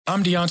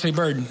I'm Deontay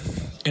Burden,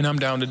 and I'm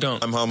down to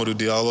dunk. I'm Hamidou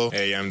Diallo.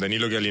 Hey, I'm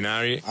Danilo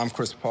Gallinari. I'm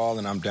Chris Paul,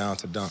 and I'm down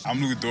to dunk.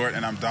 I'm Lou Dort,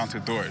 and I'm down to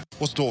Dort.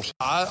 What's Dort?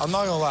 I'm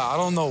not gonna lie, I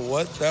don't know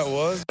what that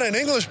was. In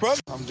English, bro.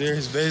 I'm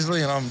Darius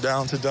Baisley, and I'm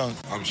down to dunk.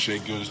 I'm Shai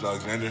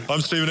Gilgeous-Alexander.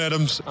 I'm Steven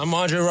Adams. I'm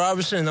Andre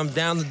Robertson, and I'm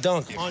down to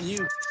dunk. On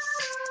you.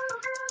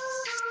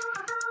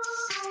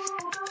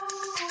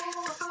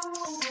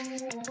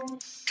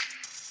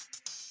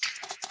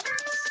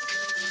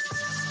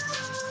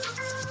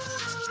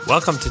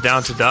 Welcome to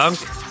Down to Dunk.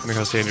 I'm your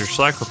host, Andrew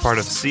Schleck. We're part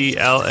of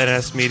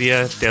CLNS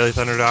Media,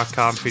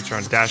 DailyThunder.com, feature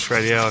on Dash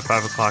Radio at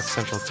 5 o'clock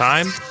Central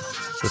Time.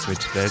 With me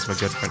today is my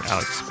good friend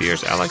Alex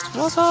Spears. Alex,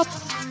 what's up?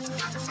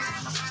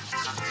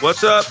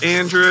 What's up,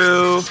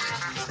 Andrew?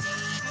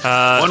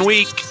 1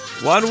 week.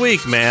 1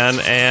 week, man,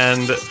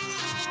 and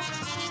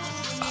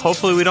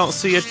hopefully we don't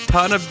see a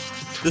ton of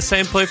the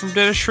same play from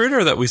Dennis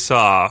Schroeder that we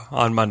saw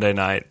on Monday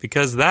night,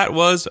 because that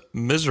was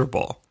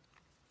miserable.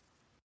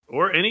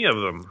 Or any of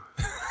them.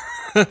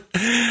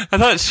 I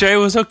thought Shai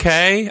was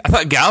okay. I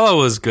thought Gallo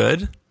was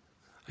good.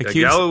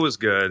 Gallo was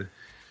good.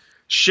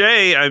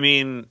 Shai, I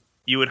mean,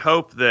 you would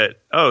hope that,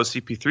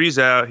 CP3's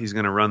out. He's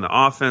going to run the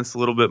offense a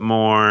little bit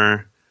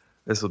more.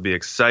 This will be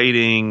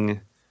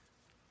exciting.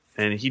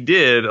 And he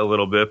did a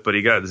little bit, but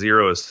he got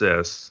 0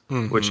 assists,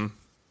 which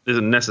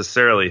isn't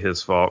necessarily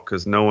his fault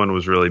because no one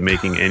was really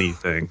making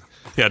anything.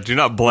 Yeah, do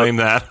not blame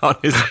that on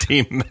his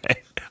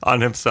teammate,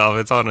 on himself.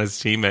 It's on his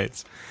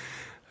teammates.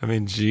 I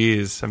mean,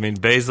 geez. I mean,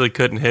 Baisley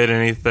couldn't hit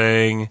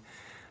anything.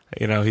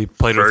 You know, he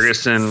played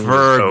Ferguson with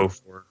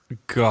was 0-4.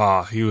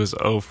 God, he was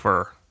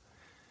 0-4.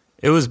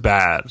 It was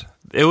bad.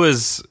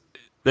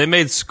 They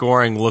made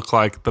scoring look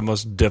like the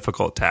most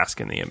difficult task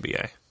in the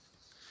NBA.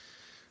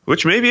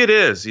 Which maybe it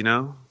is, you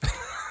know?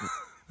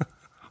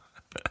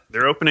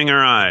 They're opening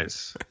our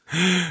eyes.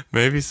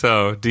 Maybe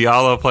so.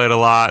 Diallo played a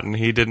lot, and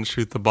he didn't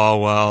shoot the ball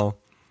well.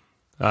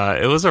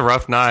 It was a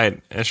rough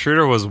night, and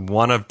Schroeder was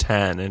 1 of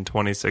 10 in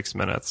 26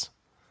 minutes.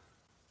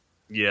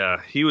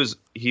 Yeah, he was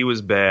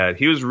bad.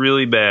 He was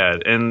really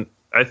bad. And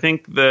I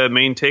think the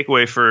main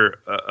takeaway for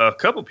a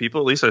couple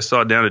people, at least I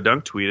saw Down to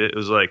Dunk tweet it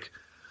was like,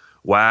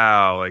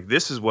 wow, like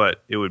this is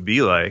what it would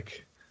be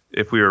like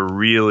if we were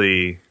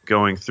really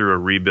going through a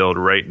rebuild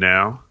right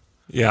now.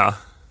 Yeah.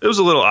 It was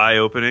a little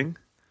eye-opening.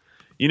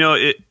 You know,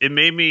 it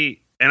made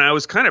me, and I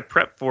was kind of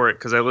prepped for it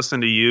because I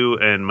listened to you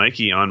and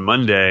Mikey on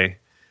Monday,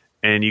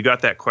 and you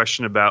got that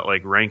question about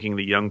like ranking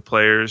the young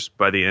players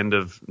by the end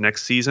of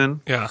next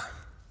season. Yeah.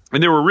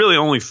 And there were really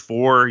only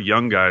 4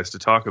 young guys to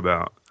talk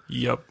about.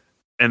 Yep.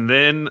 And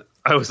then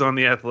I was on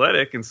The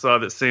Athletic and saw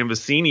that Sam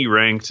Vecenie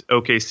ranked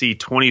OKC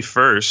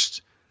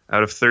 21st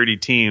out of 30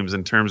 teams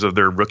in terms of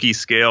their rookie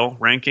scale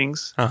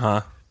rankings.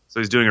 Uh-huh. So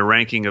he's doing a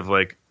ranking of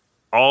like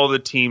all the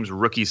team's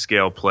rookie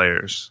scale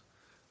players,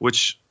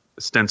 which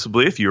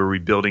ostensibly, if you're a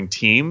rebuilding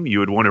team, you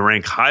would want to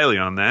rank highly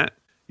on that.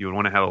 You would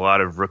want to have a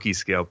lot of rookie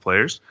scale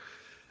players.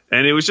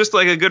 And it was just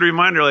like a good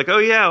reminder, like, oh,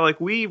 yeah, like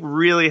we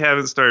really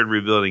haven't started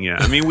rebuilding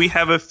yet. I mean, we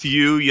have a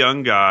few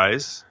young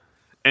guys.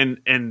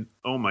 And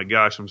oh, my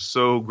gosh, I'm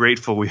so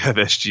grateful we have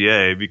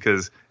SGA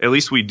because at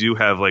least we do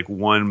have like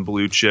one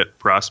blue chip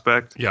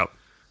prospect. Yep.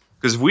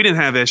 Because if we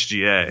didn't have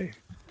SGA,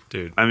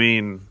 dude, I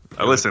mean,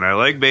 listen, I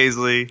like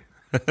Baisley,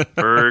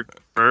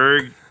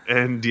 Berg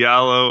and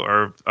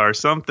Diallo are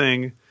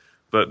something.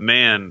 But,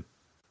 man,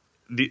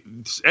 the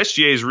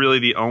SGA is really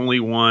the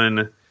only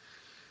one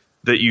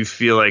that you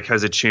feel like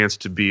has a chance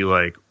to be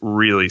like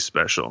really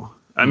special.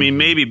 I mean,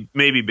 maybe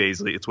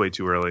Baisley. It's way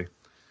too early.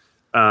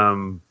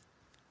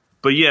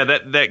 But yeah,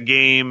 that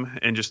game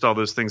and just all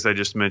those things I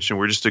just mentioned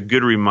were just a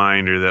good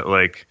reminder that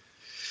like,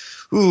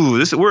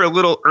 we're a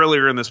little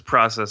earlier in this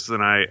process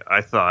than I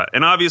thought.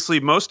 And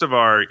obviously, most of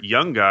our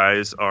young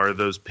guys are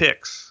those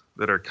picks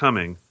that are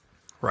coming.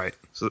 Right.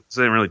 So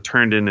they haven't really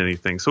turned into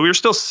anything. So we were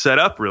still set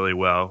up really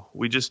well.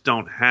 We just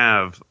don't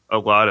have a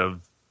lot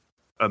of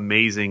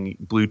amazing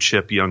blue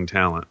chip young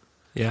talent.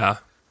 Yeah.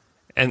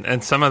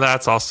 And some of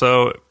that's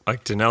also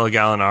like Danilo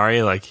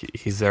Gallinari, like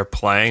he's there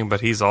playing,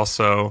 but he's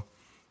also,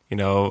 you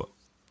know,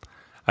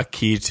 a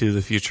key to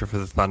the future for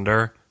the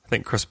Thunder. I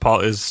think Chris Paul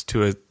is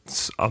to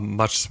a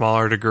much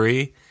smaller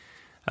degree.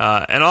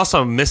 And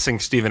also missing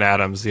Steven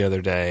Adams the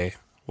other day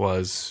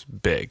was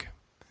big.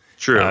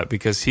 True.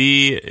 Because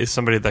he is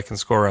somebody that can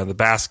score around the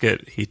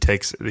basket. He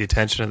takes the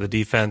attention of the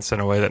defense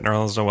in a way that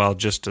Nerlens Noel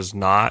just does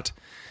not.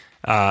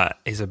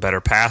 He's a better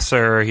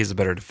passer. He's a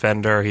better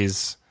defender.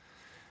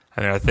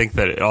 I think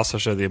that it also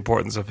showed the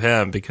importance of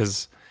him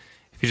because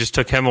if you just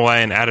took him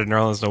away and added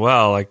Nerlens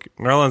Noel, like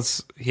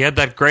Nerlens, he had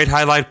that great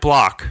highlight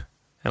block,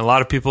 and a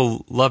lot of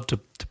people love to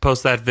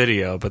post that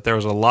video, but there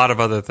was a lot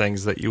of other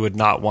things that you would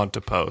not want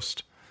to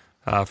post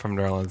from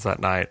Nerlens that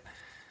night.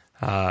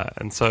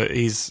 And so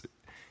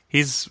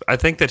I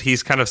think that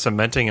he's kind of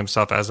cementing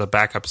himself as a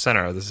backup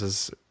center.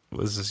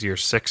 Was this year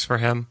 6 for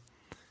him?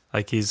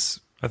 Like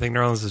I think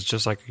Nerlens is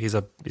just like he's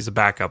a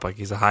backup, like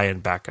he's a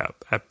high-end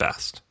backup at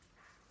best.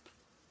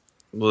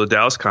 Well, the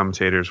Dallas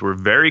commentators were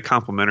very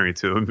complimentary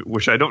to him,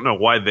 which I don't know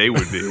why they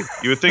would be.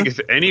 You would think if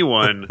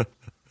anyone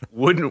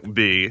wouldn't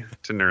be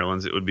to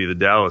Nerlens, it would be the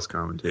Dallas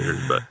commentators.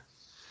 But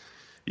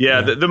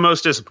yeah. The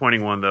most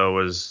disappointing one though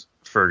was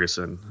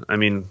Ferguson. I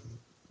mean,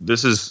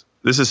 this is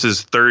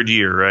his third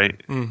year, right?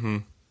 Mm-hmm.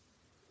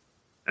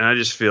 And I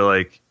just feel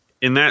like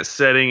in that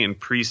setting in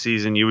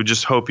preseason, you would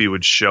just hope he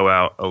would show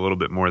out a little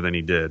bit more than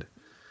he did.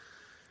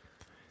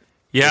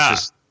 Yeah.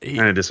 It's just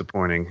kind of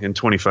disappointing in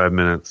 25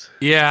 minutes.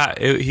 Yeah,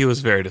 he was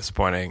very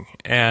disappointing.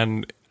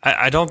 And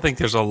I don't think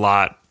there's a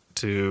lot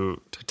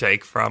to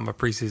take from a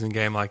preseason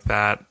game like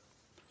that.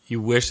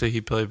 You wish that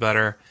he played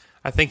better.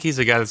 I think he's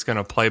a guy that's going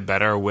to play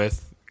better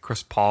with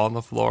Chris Paul on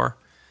the floor,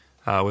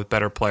 with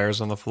better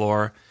players on the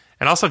floor.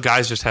 And also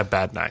guys just have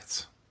bad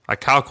nights. Like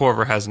Kyle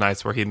Korver has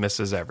nights where he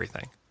misses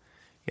everything.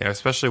 You know,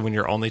 especially when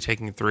you're only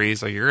taking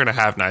threes, like you're going to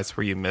have nights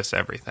where you miss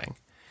everything.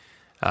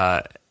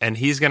 And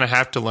he's going to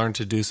have to learn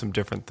to do some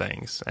different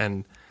things.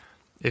 And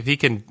if he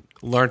can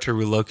learn to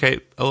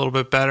relocate a little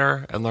bit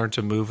better and learn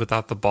to move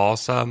without the ball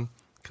some,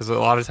 because a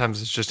lot of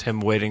times it's just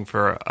him waiting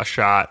for a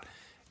shot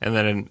and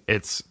then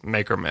it's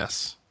make or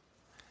miss.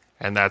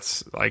 And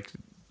that's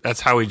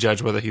how we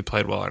judge whether he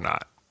played well or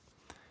not.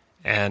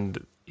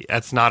 And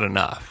that's not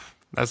enough.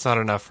 That's not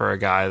enough for a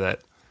guy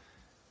that,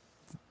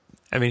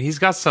 I mean, he's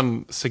got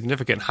some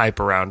significant hype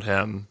around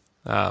him.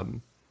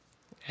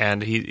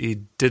 And he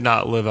did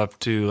not live up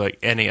to like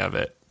any of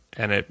it.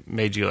 And it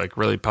made you like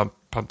really pump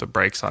the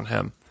brakes on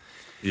him.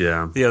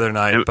 Yeah. The other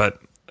night. But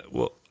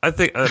well, I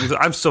think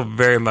I'm still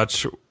very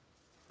much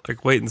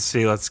like wait and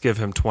see. Let's give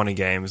him 20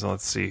 games and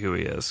let's see who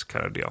he is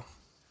kind of deal.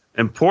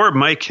 And poor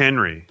Mike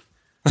Henry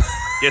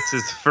gets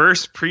his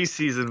first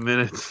preseason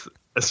minutes.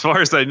 As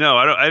far as I know,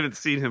 I haven't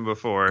seen him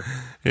before.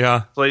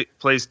 Yeah.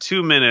 Plays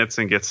 2 minutes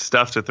and gets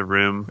stuffed at the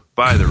rim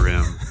by the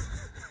rim.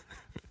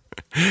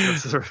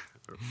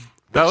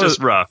 That's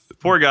just rough.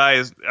 Poor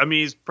guy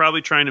he's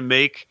probably trying to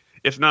make,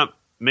 if not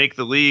make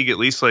the league, at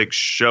least like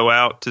show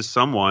out to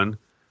someone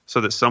so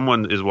that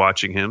someone is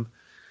watching him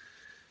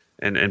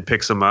and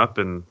picks him up.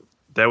 And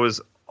that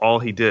was all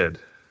he did.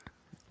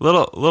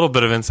 Little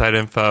bit of inside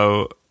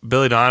info.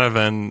 Billy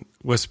Donovan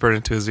whispered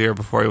into his ear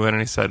before he went,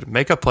 and he said,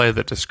 "Make a play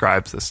that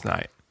describes this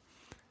night."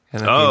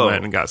 And then he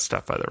went and got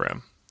stuffed by the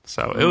rim.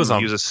 So it was on.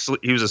 He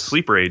was a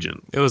sleeper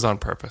agent. It was on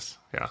purpose.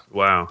 Yeah.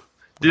 Wow.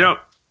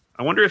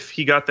 I wonder if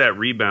he got that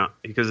rebound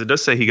because it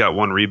does say he got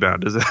one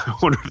rebound. I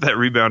wonder if that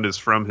rebound is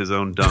from his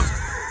own dunk.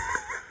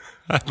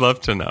 I'd love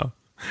to know.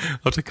 I'll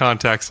have to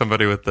contact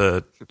somebody at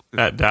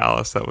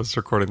Dallas that was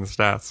recording the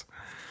stats.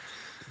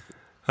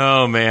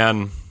 Oh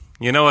man.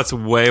 You know what's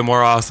way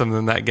more awesome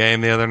than that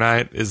game the other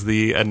night is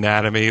the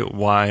Anatomy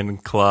Wine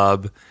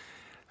Club.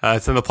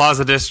 It's in the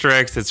Plaza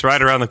District. It's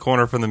right around the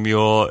corner from the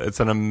Mule. It's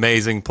an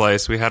amazing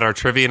place. We had our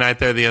trivia night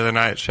there the other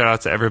night. Shout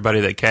out to everybody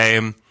that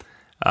came.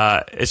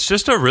 It's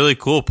just a really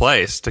cool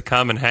place to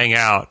come and hang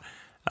out.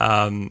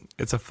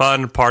 It's a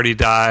fun party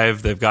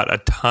dive. They've got a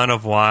ton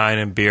of wine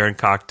and beer and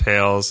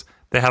cocktails.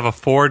 They have a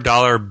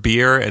 $4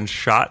 beer and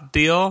shot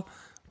deal,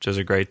 which is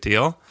a great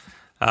deal.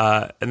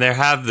 And they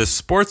have the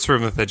sports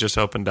room that they just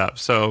opened up.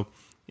 So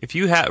if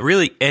you have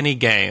really any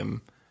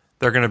game,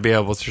 they're going to be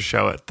able to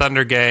show it.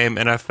 Thunder game,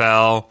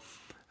 NFL,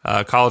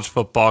 college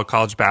football,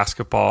 college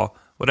basketball,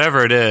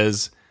 whatever it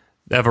is,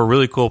 they have a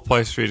really cool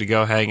place for you to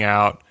go hang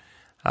out.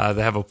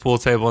 They have a pool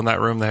table in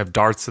that room. They have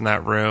darts in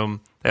that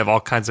room. They have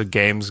all kinds of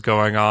games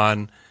going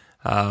on.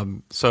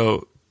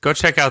 So go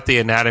check out the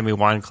Anatomy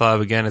Wine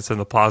Club. Again, it's in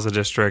the Plaza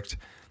District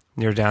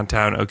near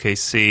downtown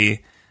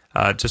OKC.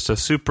 Just a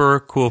super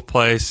cool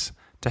place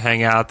to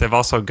hang out. They've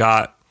also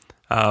got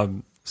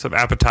some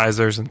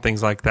appetizers and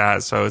things like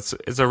that. So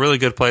it's a really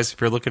good place if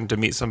you're looking to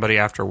meet somebody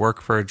after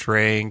work for a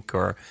drink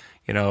or,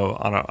 you know,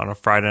 on a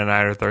Friday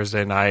night or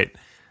Thursday night,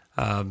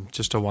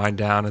 just to wind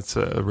down. It's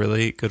a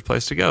really good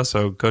place to go.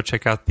 So go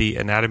check out the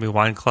Anatomy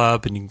Wine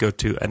Club, and you can go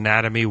to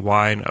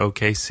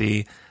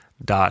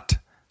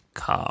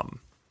anatomywineokc.com.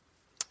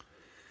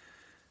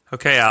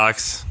 Okay,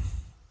 Alex,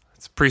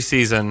 it's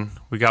preseason.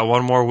 We got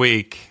one more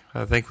week.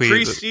 I think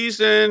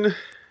preseason.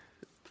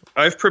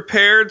 I've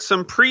prepared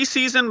some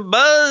preseason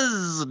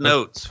buzz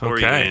notes for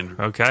you,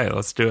 Andrew. Okay,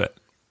 let's do it.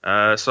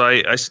 So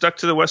I stuck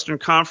to the Western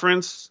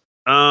Conference.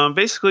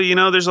 Basically, you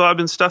know, there's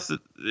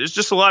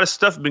just a lot of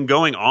stuff been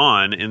going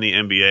on in the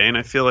NBA, and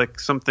I feel like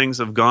some things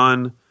have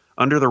gone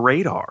under the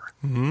radar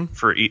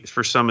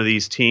for some of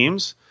these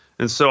teams.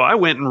 And so I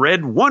went and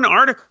read one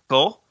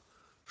article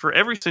for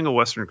every single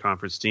Western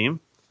Conference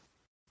team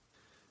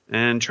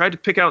and tried to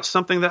pick out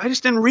something that I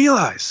just didn't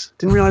realize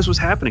was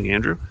happening,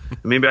 Andrew.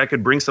 Maybe I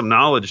could bring some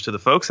knowledge to the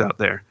folks out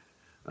there,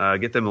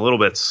 get them a little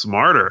bit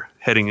smarter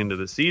heading into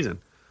the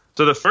season.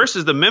 So the first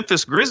is the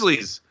Memphis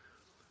Grizzlies.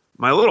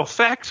 My little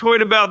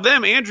factoid about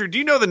them, Andrew, do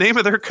you know the name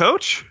of their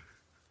coach?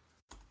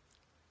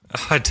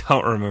 I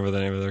don't remember the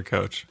name of their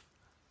coach.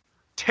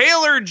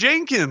 Taylor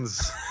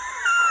Jenkins.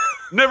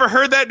 Never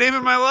heard that name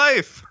in my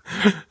life.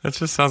 That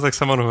just sounds like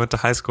someone we went to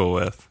high school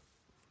with.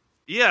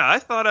 Yeah, I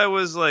thought I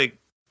was like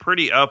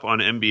pretty up on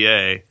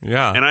NBA.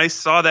 Yeah. And I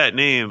saw that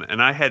name,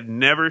 and I had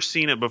never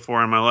seen it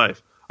before in my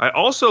life. I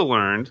also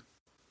learned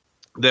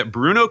that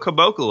Bruno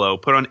Caboclo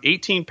put on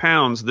 18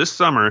 pounds this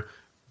summer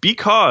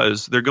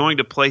because they're going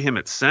to play him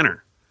at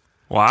center.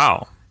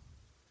 Wow.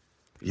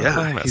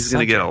 Yeah, he's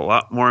going to get a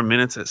lot more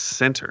minutes at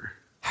center.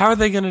 How are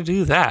they going to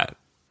do that?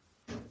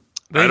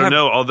 I don't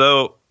know,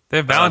 although they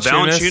have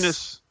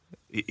Valanciunas,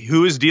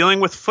 who is dealing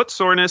with foot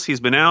soreness. He's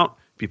been out.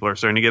 People are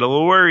starting to get a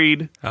little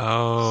worried.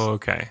 Oh,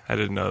 okay. I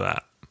didn't know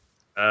that.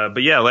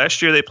 But yeah,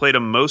 last year they played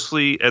him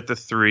mostly at the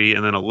 3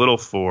 and then a little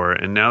 4,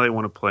 and now they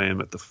want to play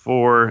him at the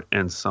 4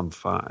 and some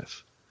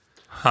 5.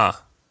 Huh.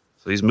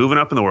 So he's moving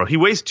up in the world. He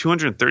weighs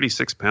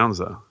 236 pounds,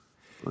 though.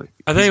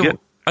 Are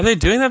they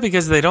doing that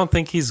because they don't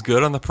think he's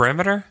good on the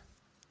perimeter?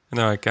 And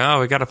they're like,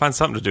 oh, we got to find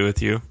something to do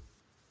with you.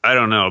 I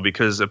don't know,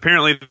 because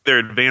apparently their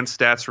advanced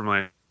stats from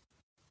last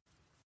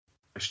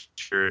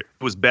year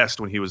was best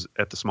when he was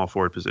at the small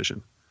forward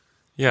position.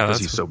 Yeah,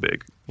 because he's so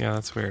big. Yeah,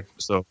 that's weird.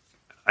 So,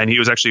 and he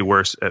was actually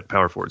worse at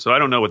power forward. So I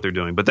don't know what they're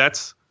doing, but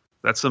that's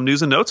some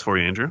news and notes for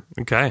you, Andrew.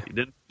 Okay, you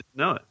didn't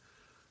know it.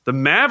 The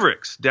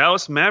Mavericks,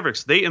 Dallas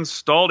Mavericks, they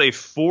installed a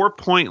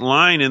 4-point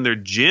line in their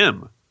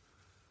gym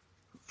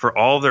for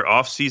all their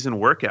off-season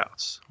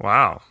workouts.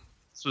 Wow.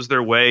 This was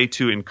their way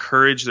to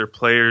encourage their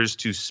players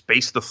to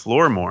space the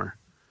floor more.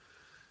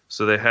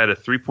 So they had a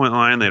 3-point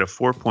line, they had a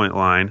 4-point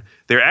line.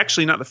 They're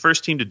actually not the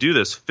first team to do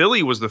this.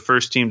 Philly was the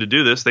first team to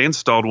do this. They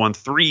installed one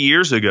 3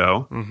 years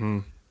ago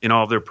in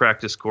all of their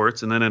practice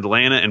courts, and then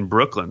Atlanta and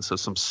Brooklyn. So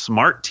some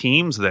smart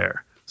teams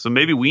there. So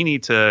maybe we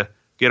need to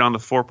get on the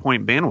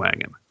 4-point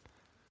bandwagon.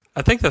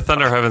 I think the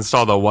Thunder have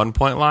installed a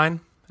 1-point line,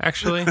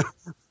 actually.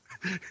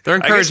 They're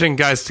encouraging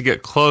guys to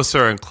get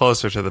closer and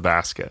closer to the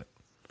basket.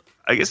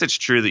 I guess it's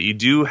true that you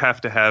do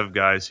have to have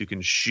guys who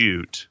can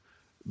shoot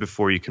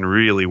before you can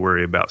really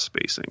worry about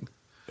spacing.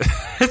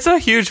 It's a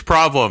huge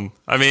problem.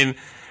 I mean,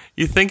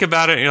 you think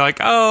about it and you're like,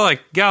 oh,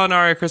 like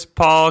Gallinari, Chris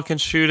Paul can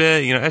shoot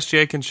it. You know,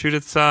 SGA can shoot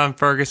it some.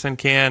 Ferguson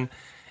can.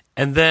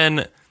 And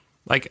then,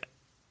 like,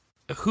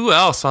 who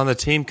else on the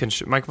team can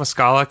shoot? Mike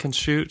Muscala can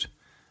shoot.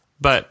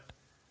 But,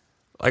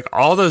 like,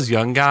 all those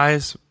young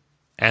guys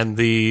and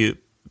the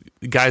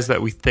guys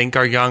that we think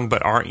are young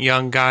but aren't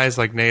young guys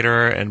like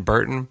Nader and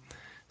Burton,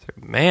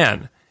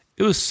 man,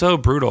 it was so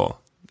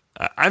brutal.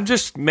 I'm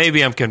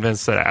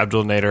convinced that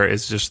Abdul Nader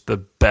is just the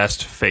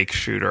best fake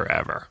shooter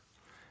ever,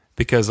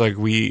 because like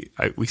we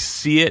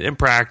see it in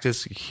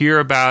practice, you hear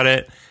about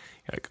it,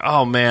 you're like,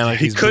 oh man, like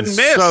he's been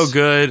so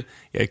good.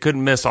 Yeah, he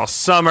couldn't miss all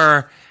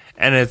summer,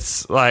 and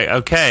it's like,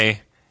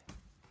 okay,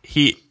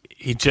 he's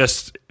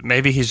just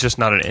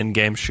not an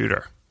in-game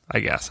shooter. I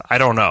guess I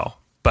don't know,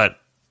 but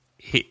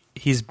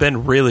he's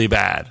been really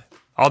bad.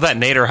 All that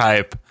Nader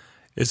hype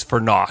is for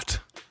naught.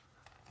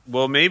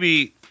 Well,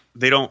 maybe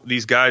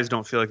these guys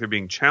don't feel like they're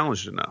being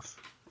challenged enough.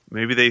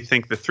 Maybe they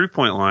think the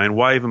 3-point line,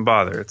 why even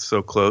bother? It's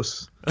so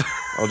close.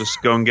 I'll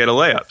just go and get a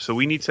layup. So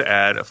we need to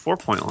add a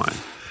 4-point line.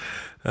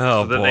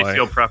 Oh, so that boy. They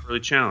feel properly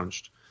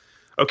challenged.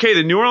 Okay,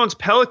 the New Orleans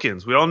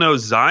Pelicans. We all know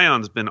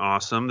Zion's been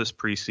awesome this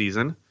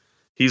preseason.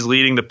 He's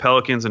leading the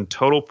Pelicans in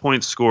total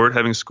points scored,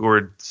 having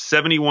scored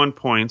 71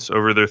 points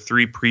over their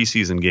 3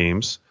 preseason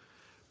games.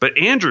 But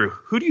Andrew,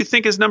 who do you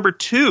think is number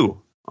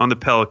 2 on the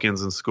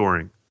Pelicans in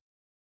scoring?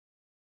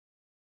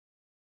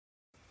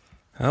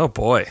 Oh,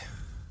 boy.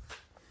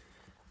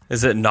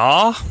 Is it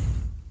Nah?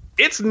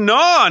 It's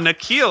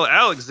Nickeil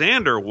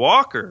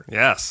Alexander-Walker.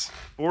 Yes.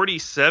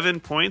 47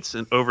 points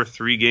in over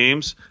 3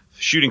 games,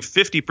 shooting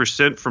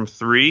 50% from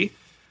 3.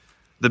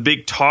 The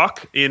big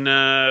talk in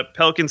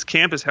Pelicans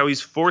camp is how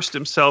he's forced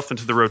himself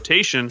into the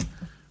rotation,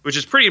 which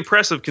is pretty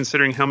impressive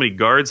considering how many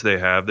guards they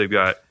have. They've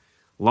got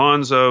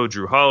Lonzo,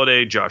 Drew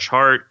Holiday, Josh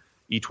Hart,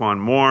 Etuan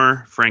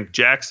Moore, Frank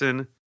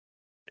Jackson.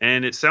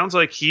 And it sounds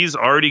like he's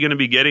already going to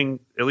be getting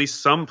at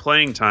least some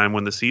playing time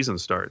when the season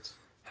starts.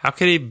 How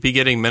could he be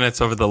getting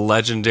minutes over the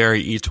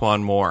legendary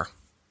Etuan Moore?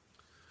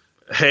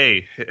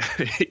 Hey,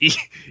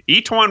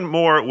 Etuan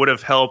Moore would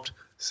have helped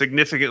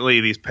significantly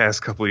these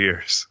past couple of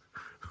years.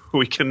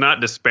 We cannot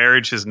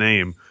disparage his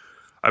name.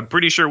 I'm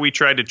pretty sure we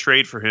tried to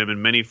trade for him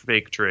in many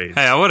fake trades.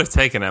 Hey, I would have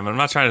taken him. I'm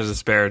not trying to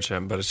disparage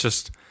him, but it's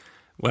just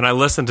when I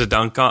listen to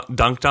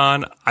Dunked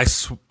On, I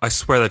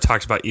swear they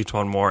talked about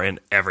Etuan Moore in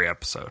every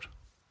episode.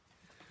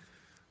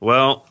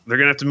 Well, they're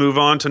going to have to move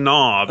on to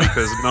Nah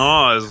because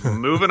Nah is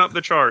moving up the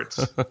charts.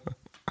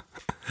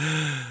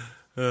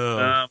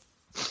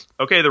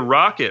 Okay, the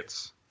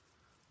Rockets.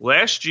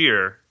 Last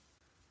year,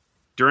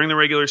 during the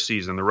regular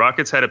season, the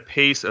Rockets had a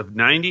pace of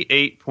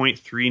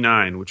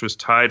 98.39, which was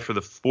tied for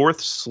the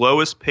 4th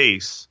slowest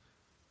pace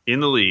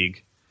in the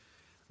league.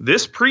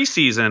 This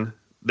preseason,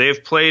 they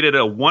have played at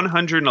a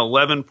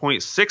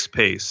 111.6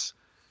 pace,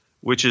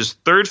 which is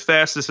 3rd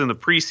fastest in the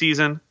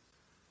preseason.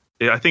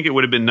 I think it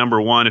would have been number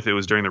 1 if it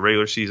was during the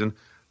regular season.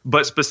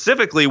 But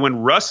specifically, when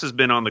Russ has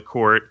been on the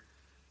court,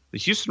 the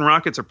Houston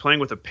Rockets are playing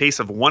with a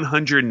pace of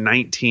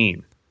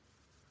 119.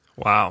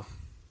 Wow.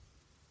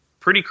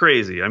 Pretty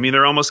crazy. I mean,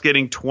 they're almost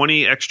getting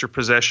 20 extra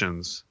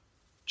possessions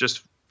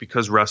just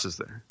because Russ is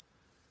there.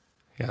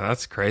 Yeah,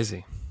 that's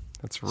crazy.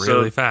 That's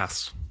really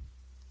fast.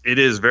 It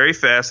is very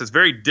fast. It's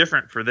very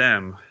different for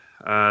them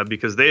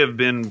because they have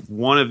been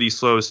one of the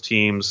slowest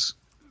teams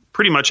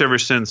pretty much ever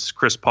since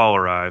Chris Paul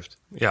arrived.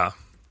 Yeah.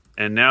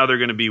 and now they're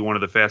going to be one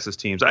of the fastest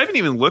teams. I haven't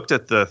even looked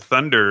at the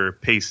Thunder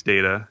pace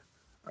data.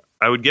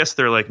 I would guess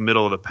they're like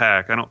middle of the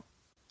pack.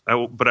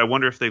 But I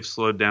wonder if they've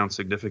slowed down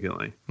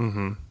significantly.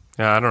 Mm-hmm.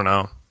 Yeah, I don't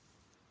know.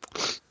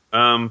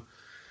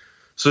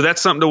 So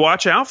that's something to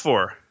watch out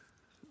for.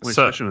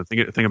 Especially when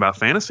think about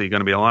fantasy, going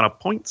to be a lot of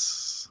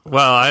points.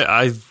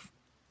 Well,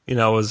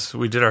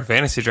 we did our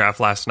fantasy draft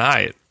last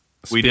night.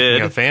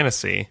 Speaking of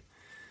fantasy,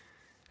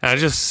 and I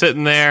was just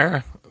sitting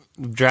there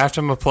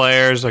drafting my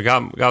players. I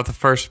got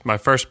my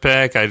first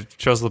pick. I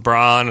chose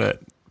LeBron at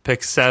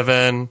pick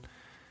 7,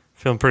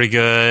 feeling pretty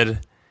good.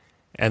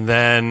 And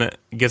then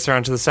it gets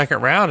around to the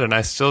second round, and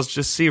I still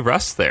just see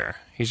Russ there.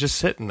 He's just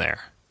sitting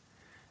there,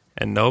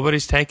 and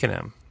nobody's taking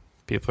him.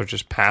 People are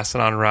just passing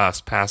on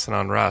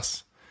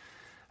Russ.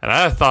 And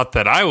I thought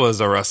that I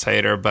was a Russ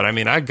hater, but I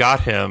mean, I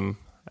got him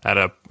at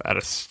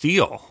a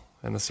steal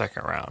in the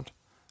second round.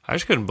 I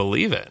just couldn't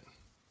believe it.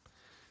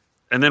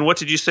 And then what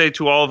did you say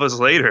to all of us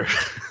later?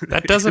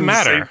 That doesn't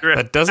matter.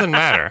 That doesn't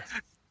matter.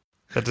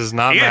 That does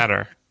not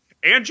matter.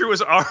 Andrew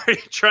was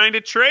already trying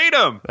to trade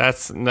him.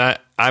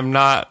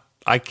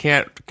 I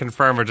can't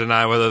confirm or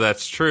deny whether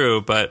that's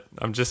true, but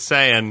I'm just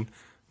saying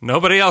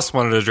nobody else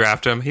wanted to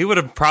draft him. He would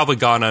have probably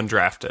gone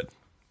undrafted.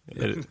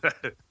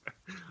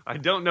 I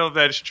don't know if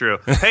that's true.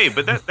 Hey,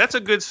 but that's a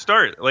good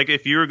start. Like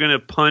if you were going to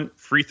punt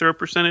free throw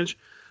percentage,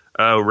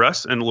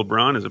 Russ and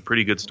LeBron is a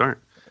pretty good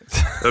start.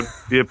 That'd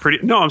be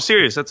No, I'm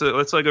serious. That's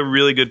like a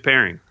really good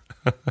pairing.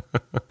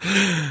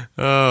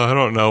 I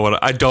don't know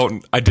I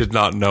did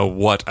not know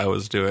what I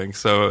was doing.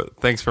 So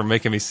thanks for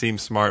making me seem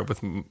smart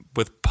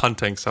with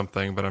punting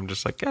something. But I'm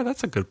just like, yeah,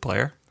 that's a good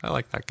player. I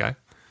like that guy.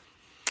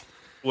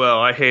 Well,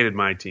 I hated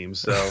my team,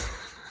 so.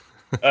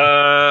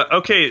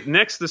 Okay,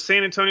 next, the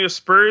San Antonio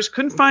Spurs.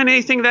 Couldn't find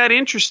anything that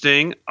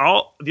interesting.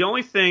 The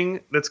only thing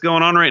that's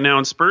going on right now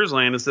in Spurs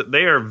land is that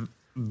they are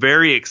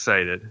very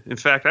excited. In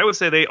fact, I would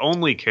say they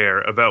only care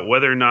about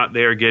whether or not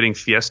they are getting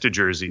Fiesta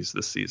jerseys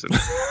this season.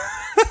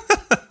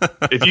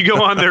 If you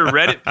go on their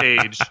Reddit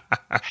page,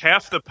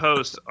 half the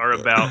posts are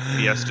about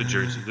Fiesta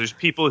jerseys. There's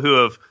people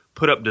who have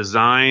put up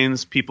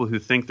designs, people who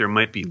think there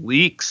might be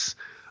leaks.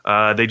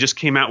 They just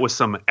came out with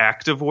some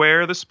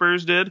activewear, the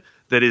Spurs did,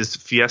 that is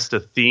Fiesta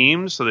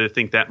themed, so they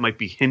think that might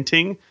be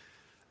hinting.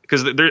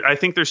 Because I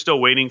think they're still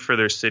waiting for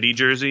their city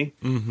jersey.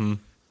 Mm-hmm.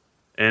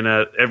 And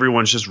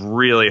everyone's just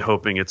really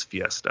hoping it's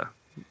Fiesta.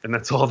 And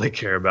that's all they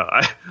care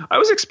about. I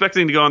was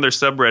expecting to go on their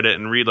subreddit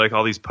and read like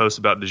all these posts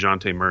about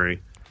DeJounte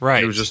Murray.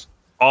 Right. It was just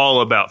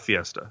all about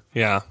Fiesta.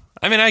 Yeah.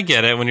 I mean, I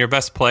get it. When your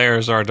best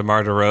players are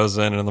DeMar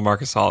DeRozan and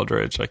LaMarcus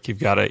Aldridge, like you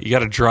got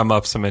to drum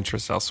up some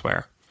interest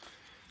elsewhere.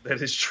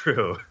 That is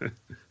true.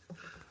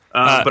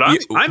 But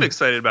I'm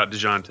excited about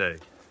DeJounte.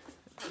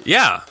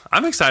 Yeah,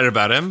 I'm excited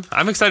about him.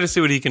 I'm excited to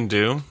see what he can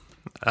do.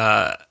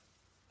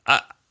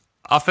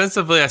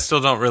 Offensively, I still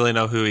don't really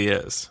know who he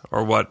is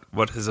or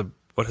what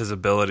his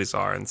abilities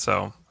are, and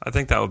so I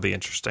think that would be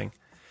interesting.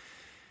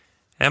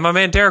 And my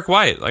man Derek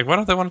White, like, why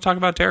don't they want to talk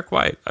about Derek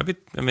White? I mean,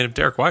 if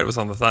Derek White was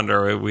on the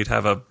Thunder, we'd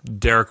have a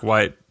Derek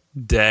White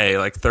day.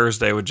 Like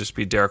Thursday would just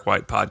be Derek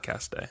White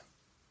podcast day.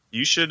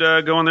 You should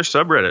go on their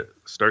subreddit,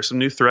 start some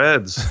new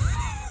threads,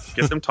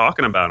 get them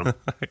talking about him.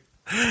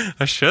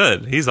 I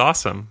should. He's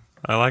awesome.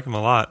 I like him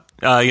a lot.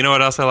 You know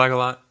what else I like a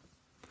lot?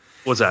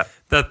 What's that?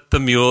 That the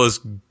Mule is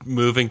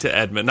moving to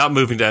Edmond. Not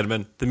moving to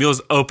Edmond. The Mule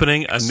is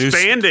opening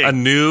a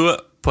new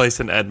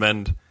place in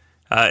Edmond.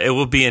 It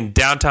will be in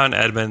downtown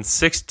Edmond,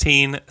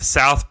 16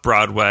 South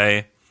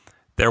Broadway.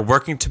 They're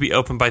working to be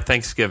open by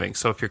Thanksgiving.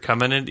 So if you're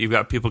coming in, you've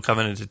got people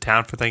coming into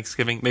town for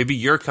Thanksgiving. Maybe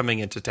you're coming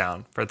into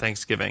town for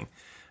Thanksgiving,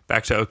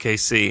 back to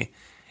OKC,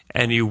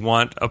 and you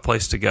want a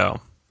place to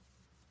go.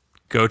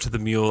 Go to the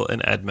Mule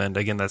in Edmond.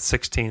 Again, that's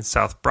 16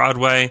 South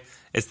Broadway.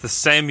 It's the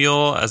same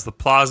Mule as the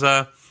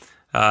Plaza.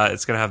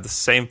 It's going to have the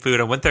same food.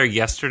 I went there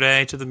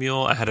yesterday to the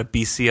Mule. I had a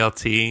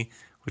BCLT,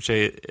 which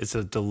is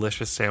a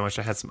delicious sandwich.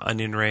 I had some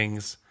onion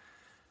rings.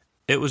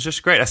 It was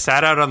just great. I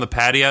sat out on the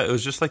patio. It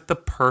was just like the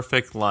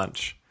perfect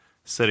lunch,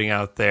 sitting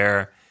out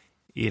there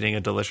eating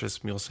a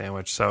delicious Mule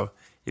sandwich. So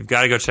you've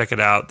got to go check it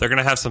out. They're going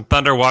to have some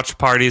Thunder watch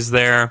parties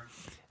there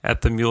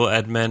at the Mule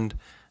Edmond.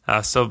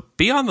 So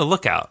be on the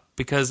lookout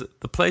because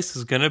the place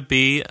is going to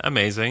be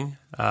amazing.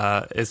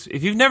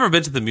 If you've never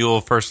been to the Mule,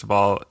 first of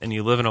all, and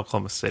you live in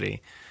Oklahoma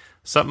City,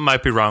 something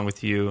might be wrong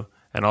with you.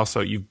 And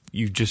also you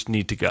just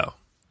need to go.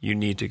 You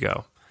need to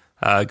go.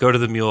 Go to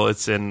the Mule.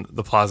 It's in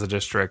the Plaza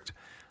District.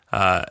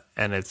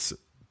 And it's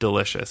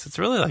delicious. It's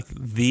really like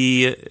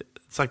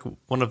it's like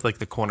one of like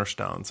the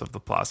cornerstones of the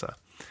Plaza.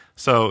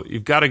 So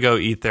you've got to go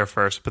eat there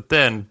first, but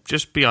then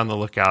just be on the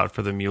lookout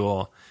for the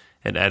Mule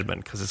in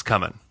Edmond because it's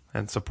coming,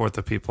 and support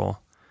the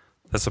people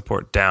that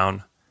support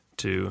Down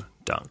to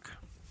Dunk.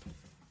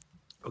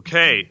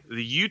 Okay,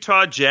 the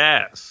Utah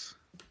Jazz.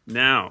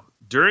 Now,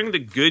 during the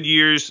good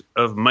years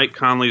of Mike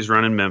Conley's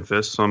run in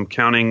Memphis, so I'm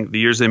counting the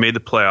years they made the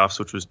playoffs,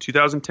 which was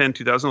 2010,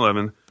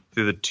 2011,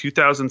 through the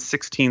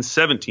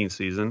 2016-17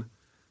 season,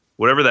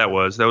 whatever that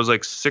was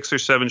like 6 or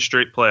 7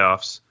 straight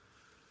playoffs.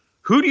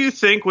 Who do you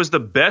think was the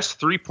best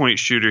three-point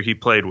shooter he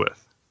played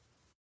with?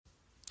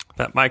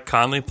 That Mike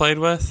Conley played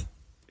with?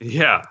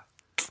 Yeah,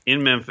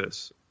 in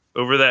Memphis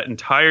over that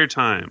entire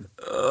time.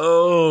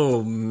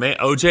 Oh,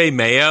 OJ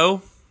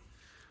Mayo?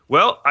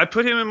 Well, I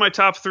put him in my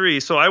top 3.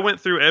 So I went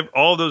through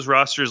all those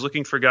rosters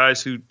looking for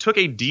guys who took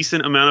a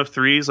decent amount of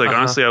threes. Like,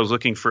 honestly, I was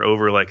looking for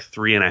over like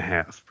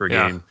 3.5 per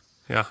game.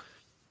 Yeah.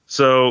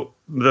 So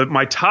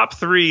my top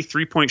 3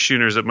 3-point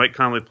shooters that Mike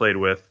Conley played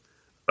with,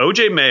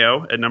 OJ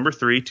Mayo at number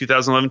 3,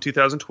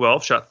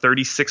 2011-2012, shot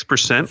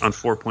 36% on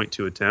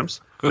 4.2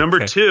 attempts. Okay.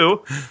 Number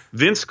 2,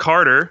 Vince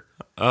Carter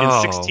in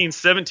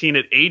 16-17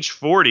 at age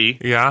 40,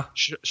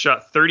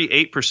 shot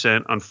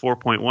 38% on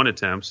 4.1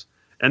 attempts.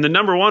 And the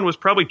number 1 was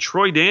probably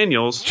Troy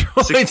Daniels,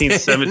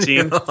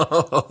 16-17,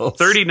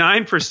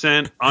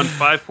 39% on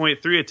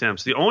 5.3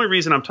 attempts. The only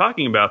reason I'm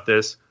talking about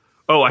this,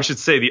 I should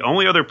say the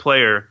only other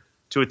player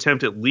to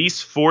attempt at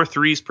least 4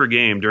 threes per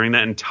game during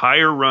that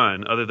entire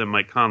run, other than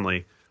Mike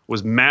Conley,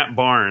 was Matt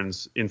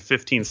Barnes in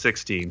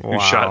 15-16, who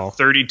shot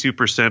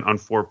 32% on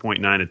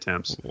 4.9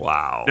 attempts.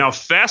 Wow. Now,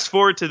 fast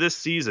forward to this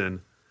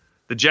season,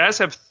 the Jazz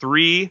have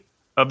 3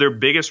 of their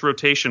biggest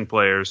rotation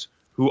players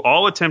who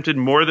all attempted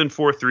more than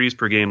 4 threes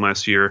per game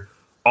last year,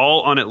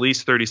 all on at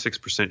least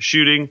 36%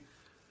 shooting.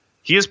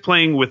 He is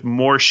playing with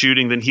more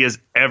shooting than he has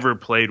ever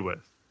played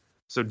with.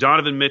 So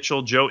Donovan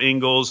Mitchell, Joe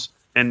Ingles,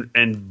 and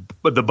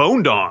the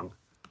Bone Dong.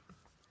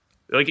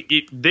 Like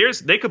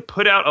they could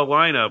put out a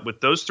lineup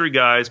with those 3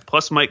 guys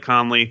plus Mike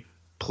Conley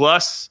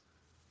plus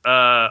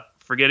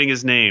forgetting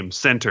his name,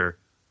 center.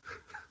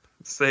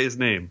 Say his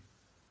name.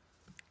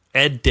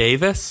 Ed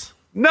Davis?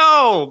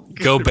 No,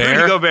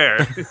 Gobert.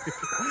 Gobert.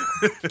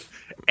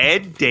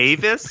 Ed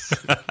Davis?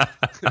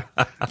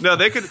 No,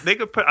 they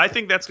could put. I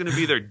think that's going to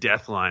be their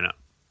death lineup.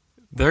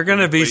 They're going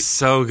to be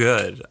so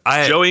good.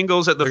 Joe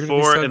Ingles at the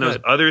 4 and those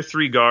other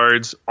 3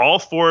 guards. All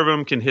 4 of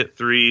them can hit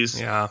threes.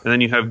 Yeah. And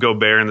then you have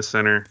Gobert in the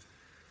center.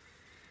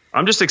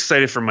 I'm just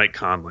excited for Mike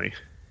Conley.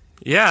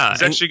 Yeah.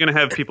 He's actually going to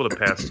have people to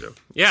pass to.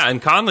 Yeah, and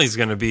Conley's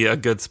going to be a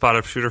good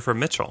spot-up shooter for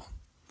Mitchell.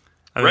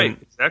 I mean,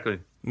 exactly.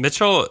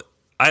 Mitchell,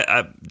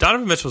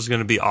 Donovan Mitchell's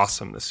going to be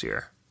awesome this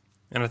year.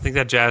 And I think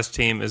that Jazz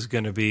team is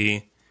going to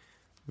be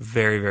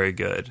very, very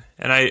good.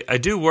 And I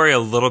do worry a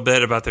little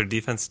bit about their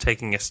defense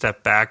taking a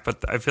step back,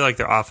 but I feel like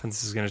their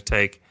offense is going to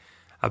take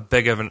a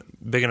big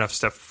enough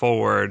step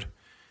forward.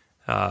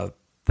 And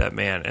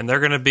they're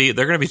going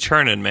to be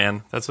churning,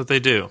 man. That's what they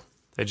do.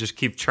 They just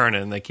keep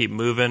churning. They keep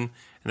moving, and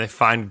they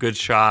find good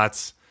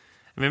shots.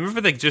 I mean,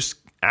 remember they just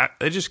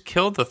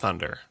killed the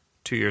Thunder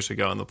 2 years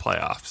ago in the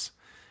playoffs,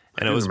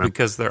 and it was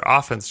because their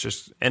offense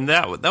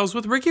that was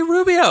with Ricky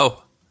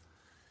Rubio.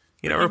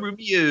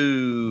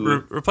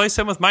 Rubio. Replace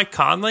him with Mike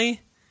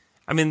Conley.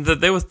 I mean, the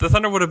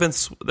Thunder would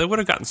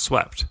have gotten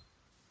swept.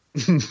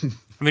 I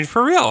mean,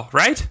 for real,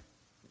 right?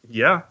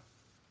 Yeah.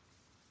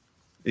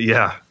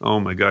 Yeah. Oh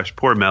my gosh,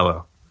 poor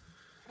Melo.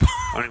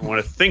 I don't even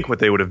want to think what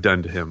they would have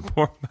done to him.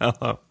 Poor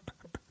Melo.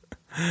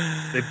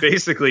 They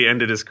basically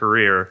ended his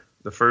career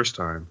the first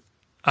time.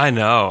 I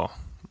know.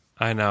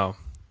 You don't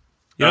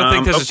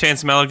think there's a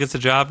chance Melo gets a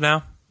job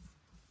now?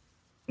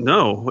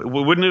 No.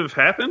 Wouldn't it have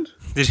happened?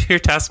 Did you hear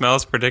Tas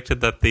Melos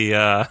predicted that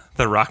the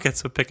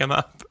Rockets would pick him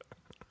up?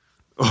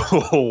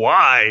 Oh,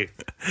 why?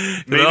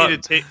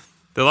 They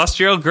lost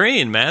Gerald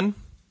Green, man.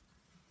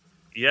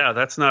 Yeah,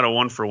 that's not a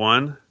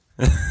 1-for-1.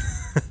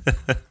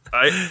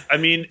 I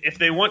mean, if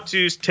they want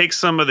to take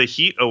some of the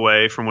heat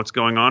away from what's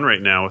going on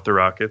right now with the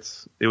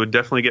Rockets, it would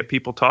definitely get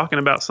people talking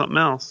about something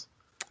else.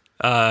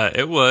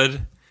 It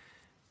would.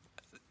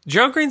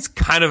 Gerald Green's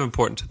kind of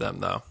important to them,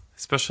 though,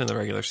 especially in the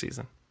regular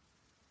season.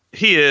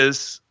 He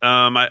is.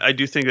 I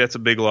do think that's a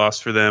big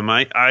loss for them.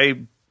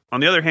 On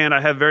the other hand,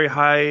 I have very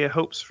high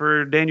hopes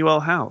for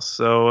Danuel House,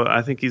 so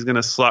I think he's going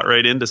to slot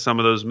right into some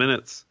of those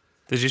minutes.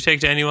 Did you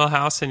take Danuel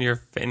House on your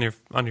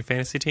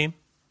fantasy team?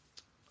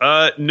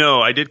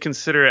 No, I did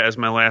consider it as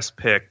my last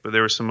pick, but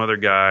there were some other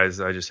guys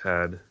I just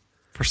had.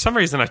 For some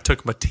reason, I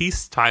took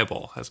Matisse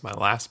Thybulle as my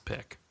last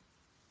pick.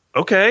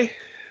 Okay.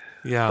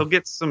 Yeah. He'll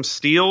get some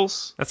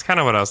steals. That's kind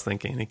of what I was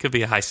thinking. He could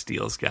be a high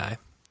steals guy.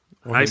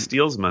 High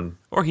stealsman.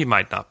 Or he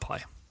might not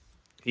play.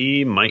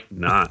 He might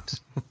not.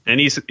 And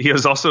he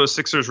was also a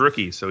Sixers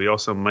rookie, so he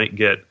also might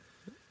get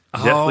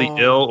deathly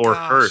ill or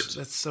hurt.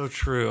 That's so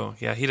true.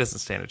 Yeah, he doesn't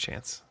stand a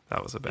chance.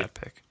 That was a bad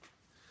pick.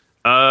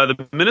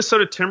 The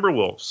Minnesota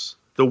Timberwolves.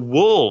 The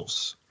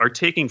Wolves are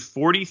taking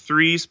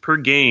 43s per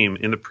game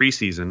in the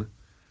preseason,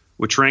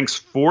 which ranks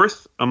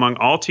 4th among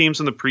all teams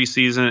in the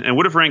preseason and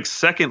would have ranked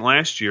 2nd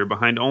last year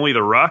behind only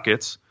the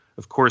Rockets.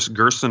 Of course,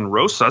 Gerson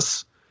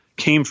Rosas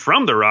came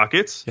from the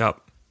Rockets.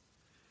 Yep.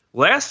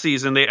 Last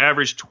season, they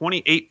averaged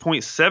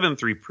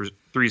 28.7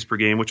 threes per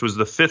game, which was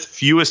the 5th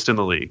fewest in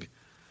the league.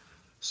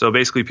 So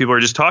basically, people are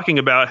just talking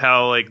about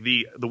how like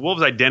the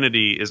Wolves'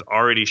 identity is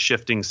already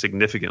shifting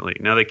significantly.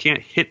 Now they can't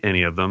hit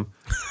any of them.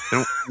 They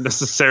don't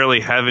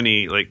necessarily have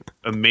any like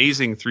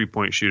amazing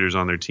 3-point shooters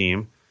on their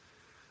team,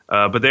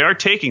 but they are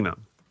taking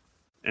them,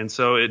 and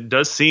so it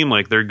does seem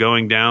like they're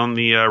going down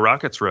the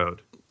Rockets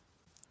road.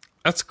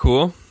 That's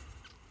cool.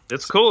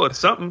 It's cool. It's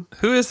something.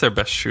 Who is their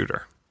best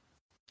shooter?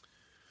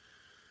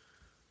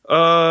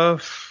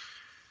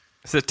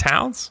 Is it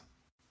Towns?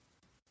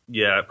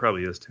 Yeah, it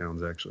probably is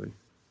Towns, actually.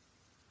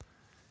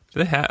 Do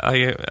they have?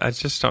 I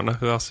just don't know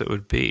who else it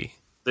would be.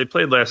 They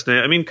played last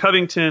night. I mean,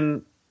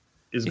 Covington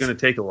is going to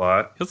take a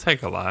lot. He'll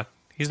take a lot.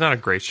 He's not a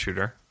great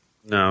shooter.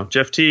 No,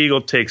 Jeff Teague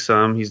will take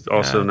some. He's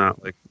also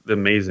not like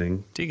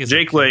amazing.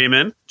 Jake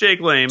Layman.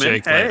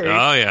 Hey.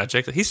 Oh yeah,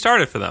 Jake. He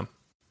started for them.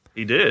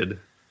 He did.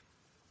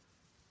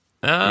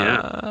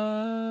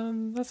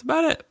 That's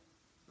about it.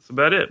 That's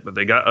about it. But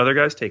they got other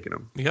guys taking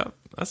them. Yep,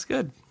 that's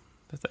good.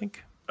 I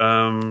think.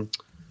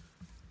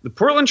 The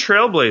Portland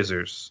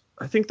Trailblazers.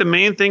 I think the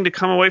main thing to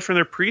come away from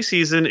their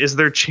preseason is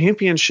their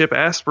championship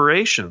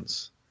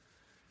aspirations.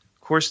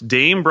 Of course,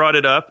 Dame brought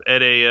it up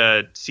at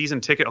a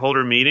season ticket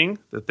holder meeting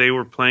that they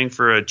were playing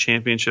for a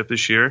championship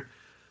this year.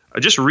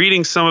 Just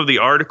reading some of the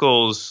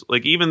articles,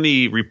 like even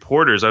the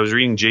reporters, I was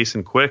reading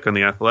Jason Quick on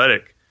The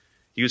Athletic.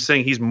 He was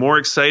saying he's more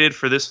excited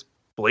for this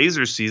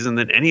Blazers season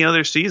than any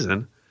other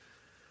season.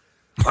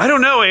 I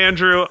don't know,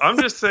 Andrew. I'm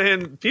just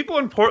saying people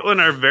in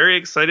Portland are very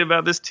excited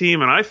about this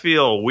team, and I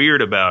feel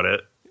weird about it.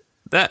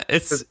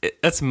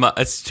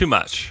 It's too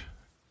much.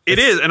 It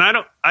is, and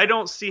I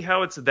don't see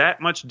how it's that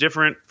much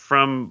different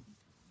from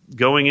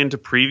going into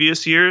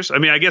previous years. I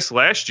mean, I guess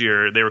last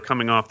year they were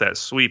coming off that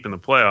sweep in the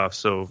playoffs,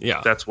 so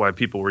that's why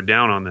people were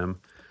down on them.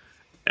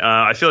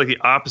 I feel like the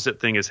opposite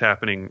thing is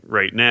happening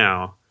right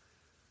now.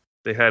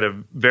 They had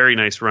a very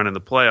nice run in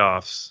the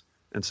playoffs,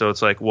 and so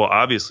it's like, well,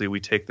 obviously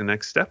we take the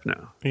next step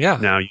now. Yeah.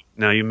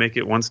 Now you make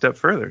it one step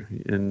further,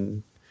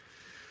 and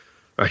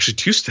actually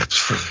 2 steps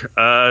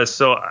further.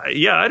 So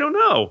I don't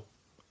know,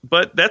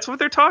 but that's what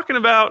they're talking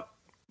about.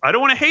 I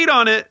don't want to hate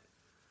on it,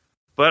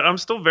 but I'm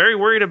still very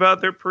worried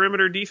about their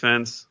perimeter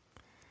defense.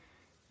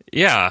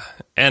 Yeah,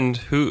 and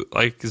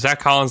Zach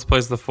Collins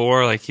plays the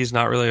 4, like he's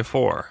not really a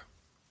 4.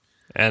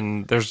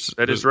 And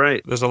that is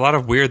right. There's a lot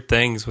of weird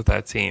things with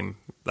that team.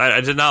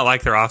 I did not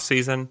like their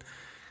offseason.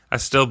 I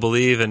still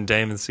believe in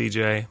Dame and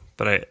CJ,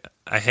 but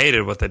I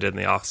hated what they did in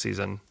the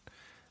offseason.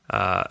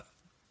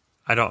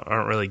 I don't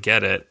really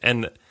get it.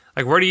 And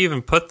like, where do you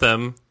even put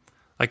them?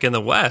 Like in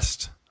the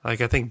West, like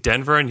I think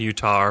Denver and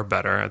Utah are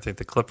better. I think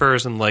the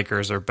Clippers and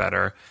Lakers are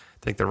better. I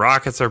think the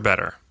Rockets are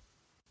better.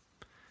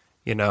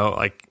 You know,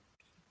 like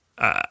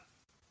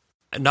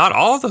not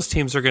all of those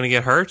teams are going to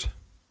get hurt.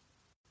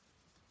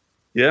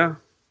 Yeah.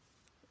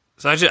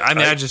 So I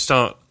just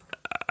don't.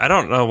 I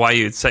don't know why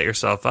you'd set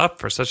yourself up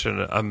for such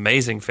an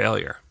amazing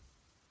failure.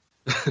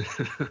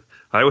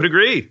 I would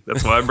agree.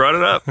 That's why I brought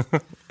it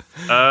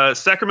up.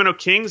 Sacramento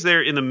Kings,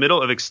 they're in the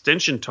middle of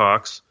extension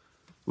talks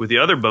with the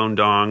other Bone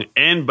Dong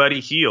and Buddy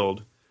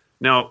Hield.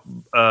 Now,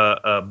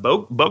 Bogdan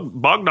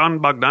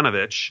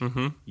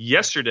Bogdanovic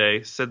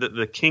yesterday said that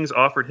the Kings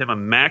offered him a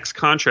max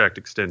contract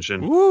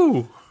extension.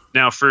 Woo!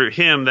 Now, for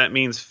him, that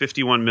means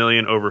 $51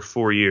 million over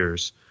 4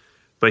 years.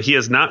 But he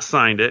has not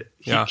signed it.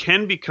 He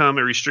can become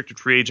a restricted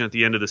free agent at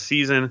the end of the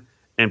season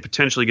and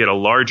potentially get a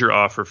larger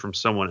offer from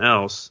someone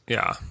else.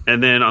 Yeah.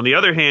 And then on the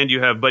other hand,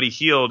 you have Buddy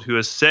Hield, who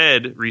has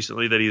said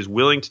recently that he is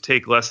willing to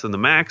take less than the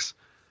max,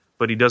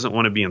 but he doesn't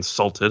want to be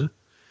insulted.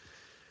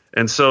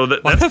 And so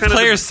that's kind of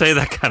players say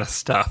that kind of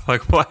stuff.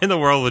 Like, why in the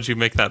world would you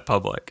make that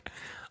public?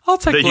 I'll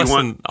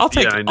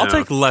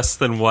take less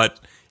than what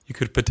you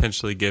could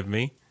potentially give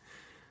me.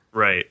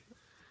 Right.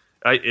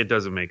 It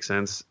doesn't make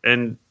sense.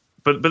 And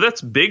but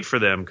that's big for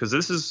them because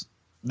this is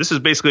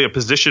basically a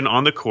position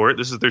on the court.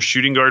 This is their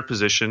shooting guard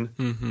position.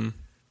 Mm-hmm.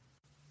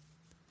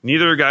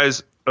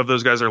 Neither of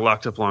those guys are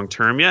locked up long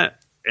term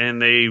yet,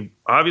 and they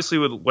obviously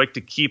would like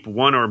to keep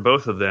one or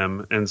both of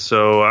them. And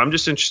so I'm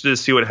just interested to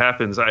see what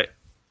happens.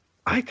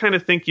 I kind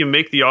of think you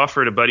make the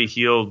offer to Buddy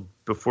Hield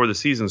before the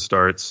season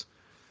starts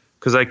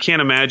because I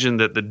can't imagine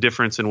that the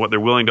difference in what they're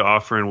willing to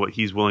offer and what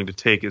he's willing to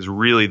take is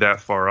really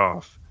that far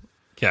off.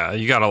 Yeah,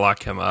 you got to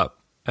lock him up,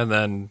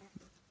 and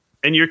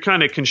you're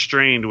kind of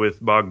constrained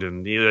with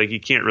Bogdan. You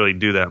can't really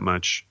do that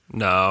much.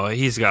 No,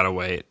 he's got to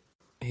wait.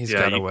 He's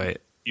got to wait.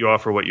 You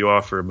offer what you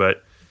offer,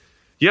 but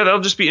yeah,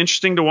 that'll just be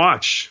interesting to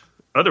watch.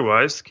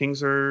 Otherwise, the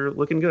Kings are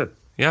looking good.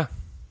 Yeah.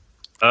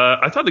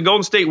 I thought the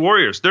Golden State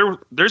Warriors,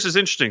 theirs is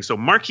interesting. So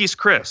Marquise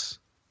Chris,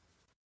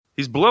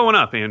 he's blowing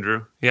up,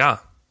 Andrew. Yeah.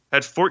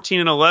 Had 14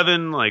 and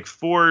 11, like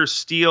 4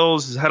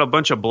 steals, had a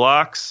bunch of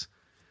blocks.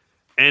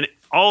 And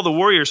all the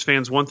Warriors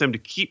fans want them to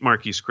keep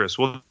Marquise Chris.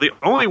 Well, the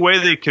only way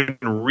they can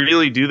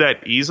really do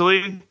that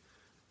easily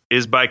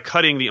is by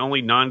cutting the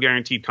only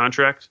non-guaranteed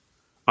contract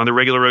on the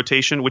regular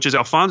rotation, which is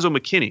Alfonso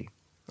McKinney.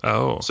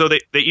 Oh. So they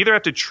either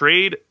have to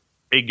trade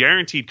a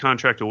guaranteed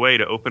contract away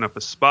to open up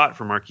a spot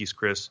for Marquise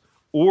Chris,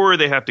 or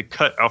they have to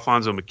cut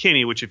Alfonso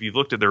McKinney, which if you've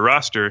looked at their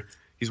roster,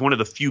 he's one of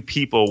the few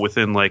people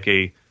within like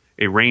a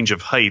range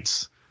of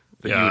heights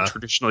that you would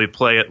traditionally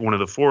play at one of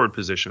the forward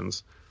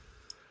positions.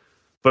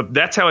 But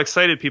that's how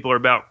excited people are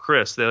about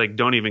Chris. They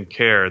don't even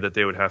care that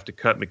they would have to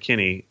cut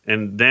McKinney.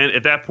 And then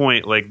at that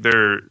point,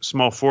 their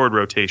small forward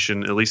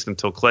rotation, at least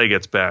until Clay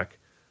gets back,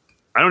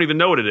 I don't even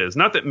know what it is.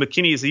 Not that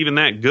McKinney is even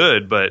that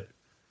good, but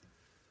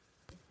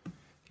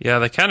yeah,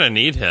 they kind of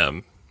need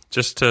him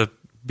just to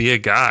be a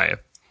guy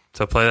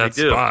to play that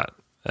spot.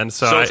 And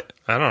so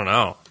I don't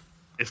know.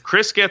 if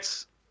Chris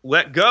gets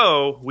let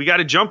go, we got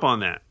to jump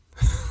on that.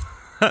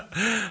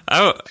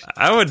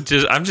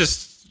 I'm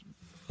just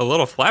a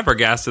little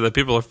flabbergasted that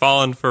people are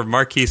falling for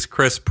Marquise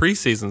Chris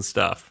preseason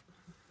stuff.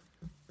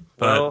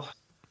 But Well,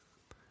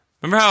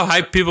 remember how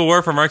hyped people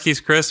were for Marquise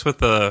Chris with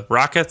the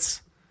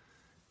Rockets?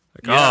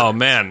 Like, Yeah. oh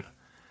man,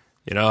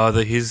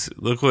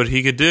 look what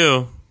he could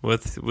do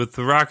with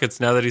the Rockets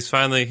now that he's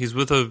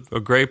with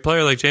a great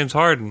player like James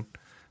Harden.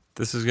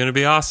 This is going to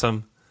be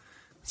awesome.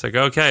 It's like,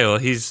 okay, well,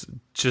 he's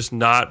just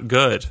not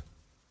good.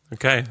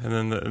 Okay,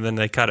 and then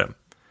they cut him.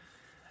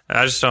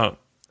 I just don't.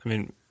 I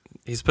mean,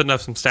 he's putting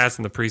up some stats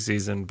in the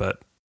preseason,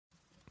 but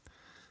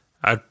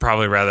I'd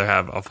probably rather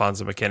have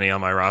Alfonso McKinney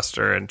on my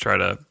roster and try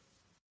to,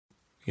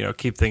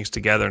 keep things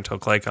together until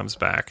Clay comes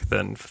back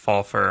than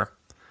fall for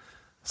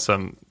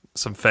some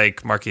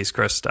fake Marquise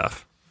Chris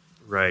stuff.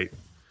 right.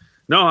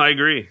 No, I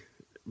agree.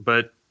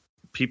 But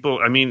people,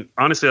 I mean,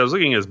 honestly, I was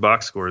looking at his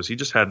box scores. He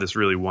just had this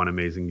really one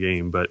amazing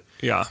game, but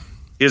Yeah.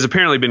 he has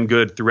apparently been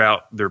good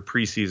throughout their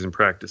preseason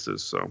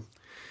practices. So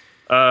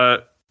I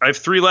have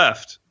 3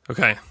 left.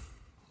 Okay,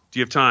 Do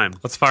you have time?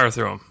 let's fire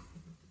through them.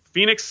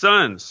 Phoenix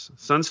Suns.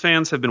 Suns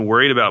fans have been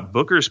worried about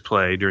Booker's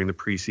play during the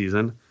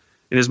preseason.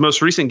 In his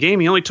most recent game,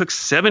 he only took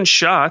 7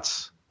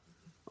 shots,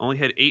 only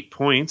had 8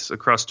 points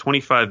across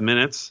 25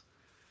 minutes.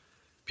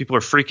 People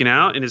are freaking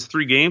out. In his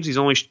 3 games, he's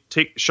only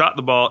shot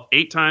the ball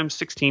 8 times,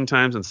 16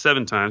 times, and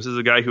 7 times. This is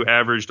a guy who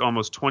averaged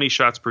almost 20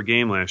 shots per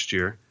game last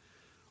year.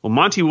 Well,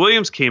 Monty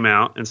Williams came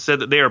out and said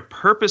that they are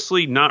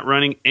purposely not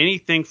running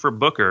anything for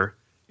Booker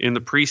in the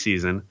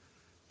preseason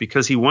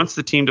because he wants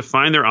the team to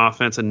find their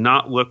offense and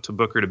not look to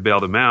Booker to bail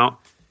them out.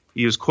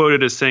 He was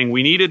quoted as saying,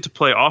 "We needed to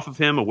play off of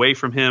him, away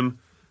from him,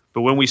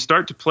 but when we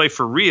start to play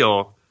for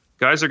real,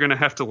 guys are going to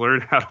have to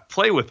learn how to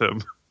play with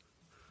him.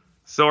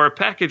 So our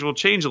package will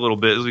change a little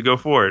bit as we go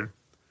forward."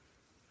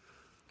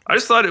 I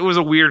just thought it was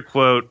a weird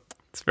quote.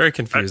 It's very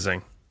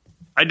confusing.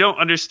 I don't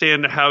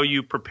understand how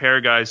you prepare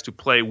guys to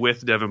play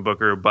with Devin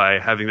Booker by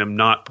having them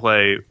not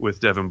play with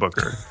Devin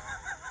Booker.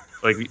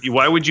 Like,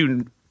 why would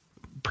you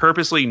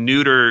purposely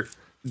neuter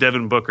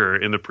Devin Booker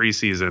in the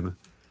preseason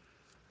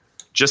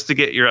just to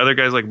get your other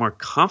guys like more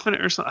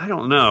confident or something? I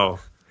don't know.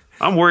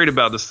 I'm worried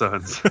about the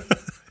Suns.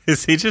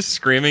 Is he just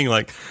screaming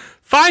like,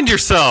 "Find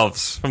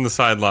yourselves" from the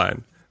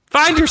sideline?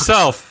 Find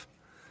yourself.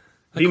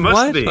 He must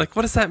what? be. Like,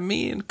 what does that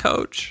mean,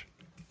 coach?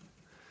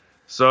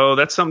 So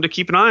that's something to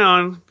keep an eye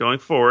on going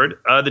forward.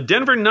 The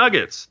Denver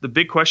Nuggets. The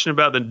big question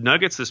about the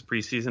Nuggets this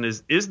preseason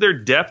is their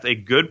depth a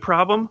good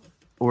problem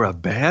or a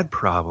bad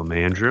problem,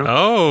 Andrew?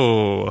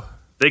 Oh,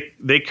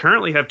 They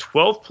currently have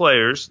 12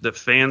 players that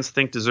fans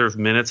think deserve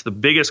minutes. The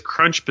biggest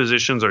crunch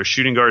positions are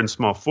shooting guard and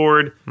small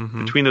forward.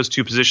 Between those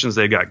 2 positions,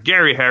 they've got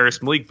Gary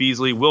Harris, Malik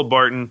Beasley, Will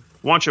Barton,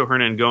 Juancho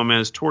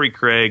Hernan-Gomez, Torrey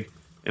Craig,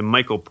 and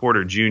Michael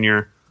Porter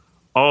Jr.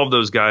 All of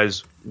those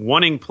guys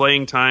wanting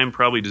playing time,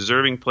 probably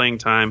deserving playing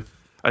time.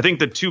 I think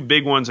the 2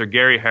 big ones are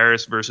Gary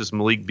Harris versus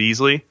Malik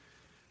Beasley,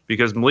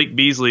 because Malik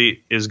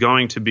Beasley is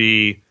going to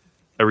be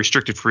a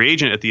restricted free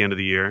agent at the end of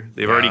the year.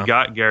 They've already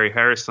got Gary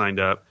Harris signed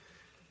up.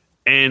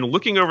 And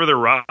looking over their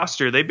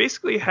roster, they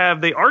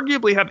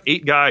arguably have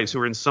 8 guys who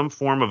are in some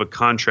form of a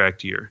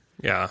contract year.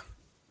 yeah.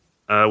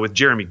 With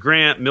Jeremy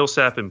Grant,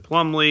 Millsap and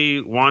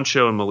Plumlee,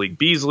 Juancho and Malik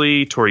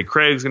Beasley, Torrey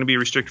Craig's going to be a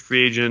restricted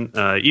free agent.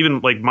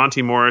 Even like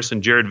Monty Morris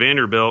and Jared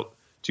Vanderbilt,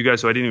 2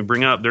 guys who I didn't even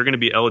bring up, they're going to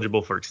be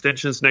eligible for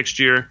extensions next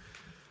year.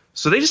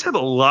 So they just have a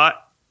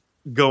lot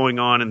going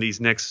on in these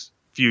next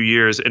few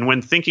years. And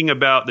when thinking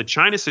about the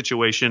China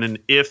situation and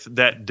if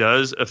that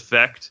does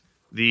affect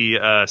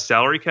the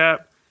salary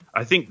cap,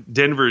 I think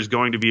Denver is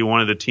going to be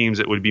one of the teams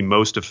that would be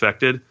most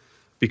affected,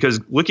 because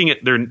looking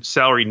at their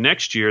salary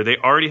next year, they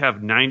already have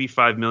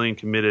 $95 million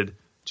committed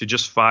to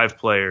just 5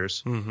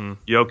 players: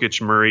 Jokic,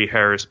 Murray,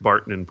 Harris,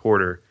 Barton, and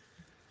Porter.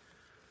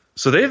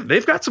 So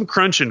they've got some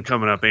crunching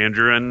coming up,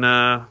 Andrew. And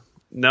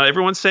now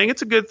everyone's saying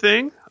it's a good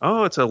thing.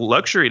 Oh, it's a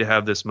luxury to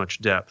have this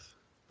much depth.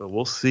 But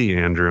we'll see,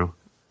 Andrew.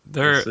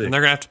 They're going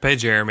to have to pay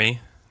Jeremy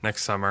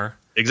next summer.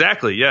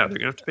 Exactly, yeah. They're going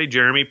to have to pay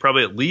Jeremy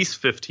probably at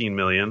least $15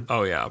 million.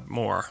 Oh, yeah,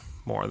 more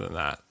than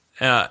that.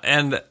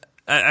 And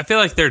I feel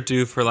like they're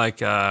due for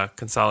like a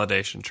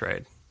consolidation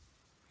trade.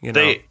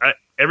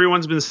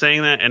 Everyone's been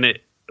saying that, and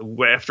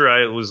after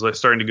I was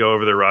starting to go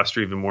over their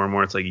roster even more and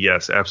more, it's like,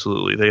 yes,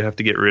 absolutely. They have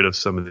to get rid of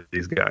some of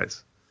these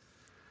guys.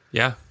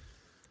 Yeah.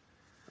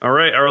 All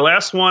right, our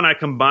last one, I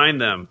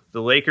combined them.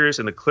 The Lakers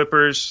and the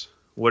Clippers.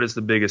 What is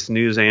the biggest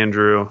news,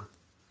 Andrew?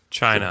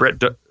 China.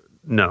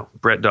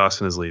 Brett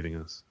Dawson is leaving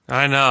us.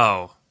 I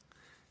know.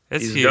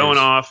 He's huge. going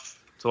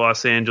off to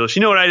Los Angeles.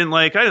 You know what I didn't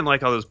like? I didn't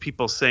like all those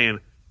people saying,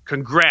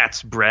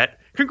 "Congrats, Brett."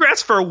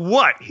 Congrats for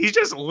what? He's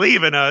just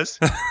leaving us.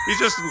 He's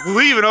just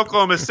leaving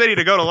Oklahoma City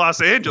to go to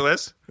Los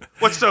Angeles.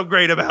 What's so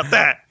great about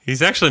that?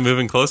 He's actually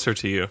moving closer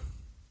to you.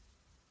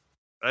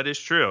 That is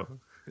true.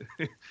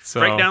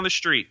 So Right down the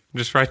street.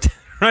 just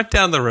right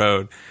down the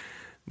road.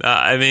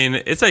 I mean,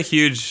 it's a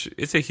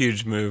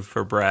huge move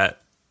for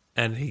Brett,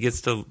 and he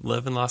gets to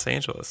live in Los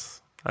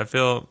Angeles. I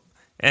feel,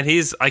 and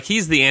he's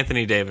the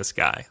Anthony Davis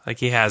guy, like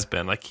he has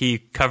been. Like he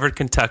covered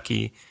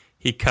Kentucky,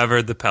 he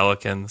covered the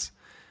Pelicans,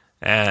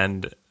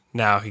 and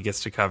now he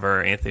gets to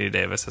cover Anthony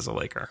Davis as a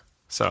Laker.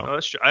 So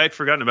that's true. I had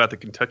forgotten about the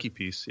Kentucky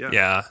piece.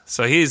 Yeah.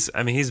 So he's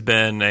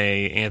been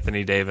a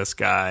Anthony Davis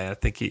guy. I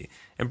think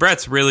and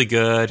Brett's really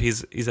good.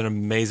 He's an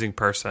amazing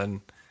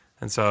person.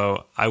 And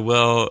so I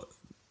will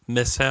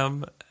miss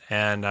him,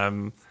 and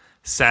I'm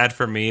sad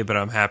for me, but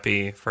I'm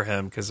happy for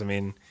him because, I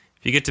mean,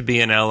 if you get to be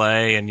in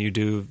LA and you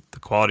do the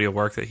quality of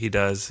work that he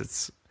does,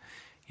 it's,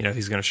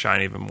 he's going to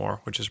shine even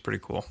more, which is pretty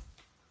cool.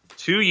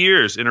 2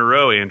 years in a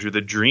row, Andrew,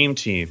 the Dream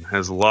Team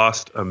has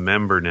lost a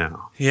member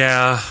now.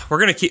 Yeah,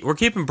 we're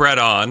keeping Brett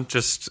on,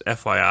 just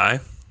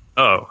FYI.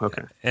 Oh,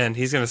 okay. And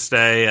he's going to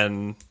stay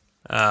and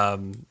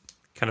kind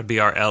of be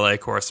our LA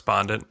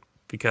correspondent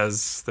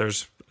because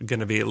there's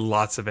going to be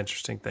lots of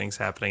interesting things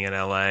happening in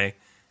LA.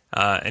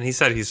 And he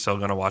said he's still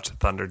going to watch the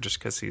Thunder just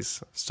because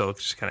he's still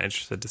just kind of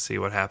interested to see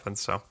what happens.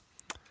 So,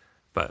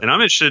 and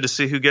I'm interested to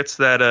see who gets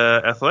that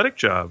athletic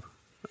job.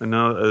 I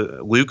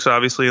know Luke's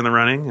obviously in the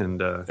running, and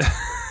we'll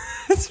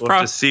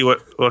have to see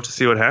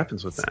what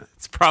happens with that.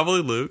 It's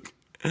probably Luke.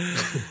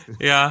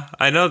 Yeah,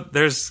 I know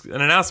there's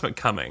an announcement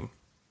coming.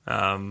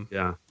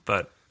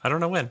 But I don't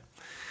know when.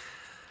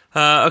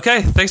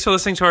 Okay, thanks for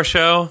listening to our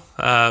show.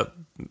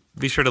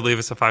 Be sure to leave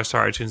us a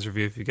 5-star iTunes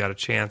review if you got a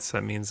chance.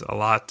 That means a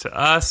lot to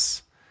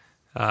us.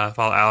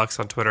 Follow Alex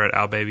on Twitter at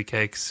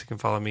AlBabyCakes. You can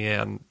follow me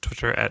on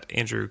Twitter at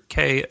Andrew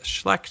K.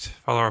 Schlecht.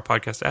 Follow our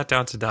podcast at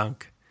Down to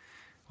Dunk.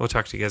 We'll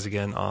talk to you guys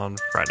again on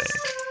Friday.